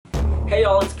Hey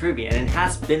y'all, it's Kirby, and it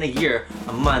has been a year,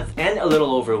 a month, and a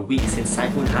little over a week since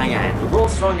Typhoon Haiyan, the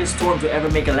world's strongest storm to ever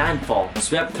make a landfall,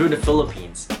 swept through the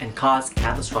Philippines and caused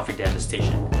catastrophic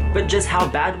devastation. But just how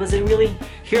bad was it really?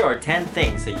 Here are 10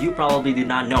 things that you probably did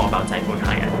not know about Typhoon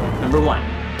Haiyan. Number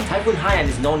 1. Typhoon Haiyan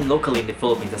is known locally in the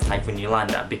Philippines as Typhoon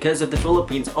Yolanda because of the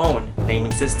Philippines' own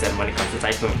naming system when it comes to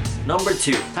typhoons. Number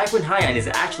 2. Typhoon Haiyan is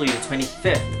actually the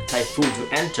 25th typhoon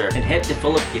to enter and hit the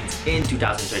Philippines in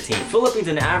 2013. Philippines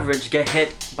on average get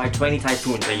hit by 20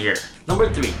 typhoons a year.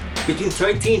 Number 3. Between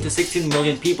 13 to 16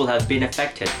 million people have been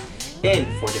affected in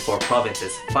 44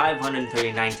 provinces,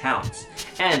 539 towns,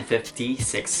 and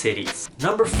 56 cities.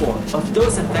 Number 4. Of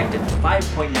those affected,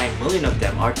 5.9 million of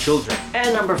them are children.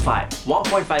 And number 5.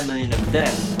 1.5 million of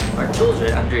them are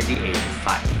children under the age of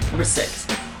 5. Number 6.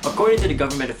 According to the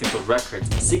government official records,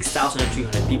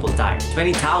 6,300 people died,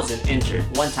 20,000 injured,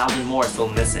 1,000 more still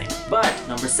missing. But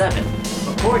number 7.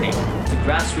 According to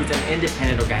grassroots and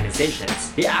independent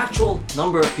organizations, the actual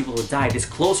number of people who died is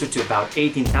closer to about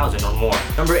 18,000 or more.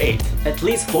 Number 8. At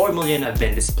least 4 million have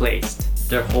been displaced,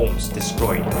 their homes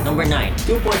destroyed. Number 9.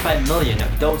 2.5 million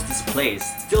of those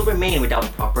displaced still remain without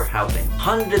proper housing.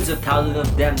 Hundreds of thousands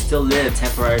of them still live in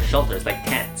temporary shelters like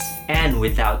tents, and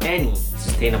without any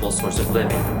sustainable source of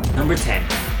living. Number 10.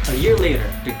 A year later,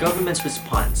 the government's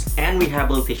response and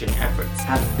rehabilitation efforts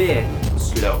have been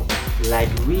slow. Like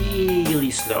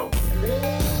really slow.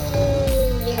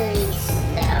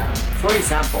 For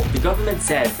example, the government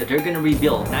says that they're gonna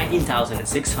rebuild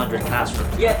 19,600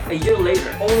 classrooms. Yet, a year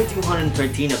later, only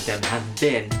 213 of them have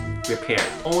been repaired.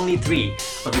 Only 3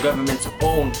 of the government's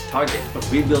own target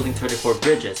of rebuilding 34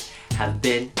 bridges have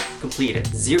been completed.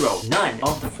 0. None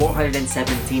of the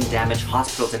 417 damaged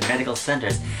hospitals and medical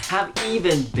centers have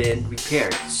even been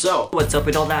repaired. So, what's up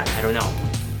with all that? I don't know.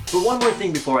 But one more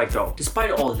thing before I go.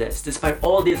 Despite all this, despite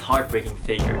all these heartbreaking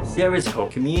figures, there is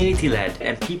hope. Community-led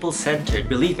and people-centered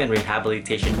relief and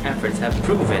rehabilitation efforts have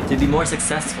proven to be more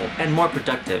successful and more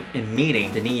productive in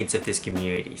meeting the needs of these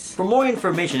communities. For more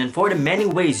information and for the many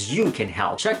ways you can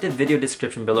help, check the video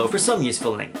description below for some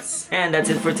useful links. And that's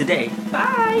it for today.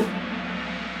 Bye!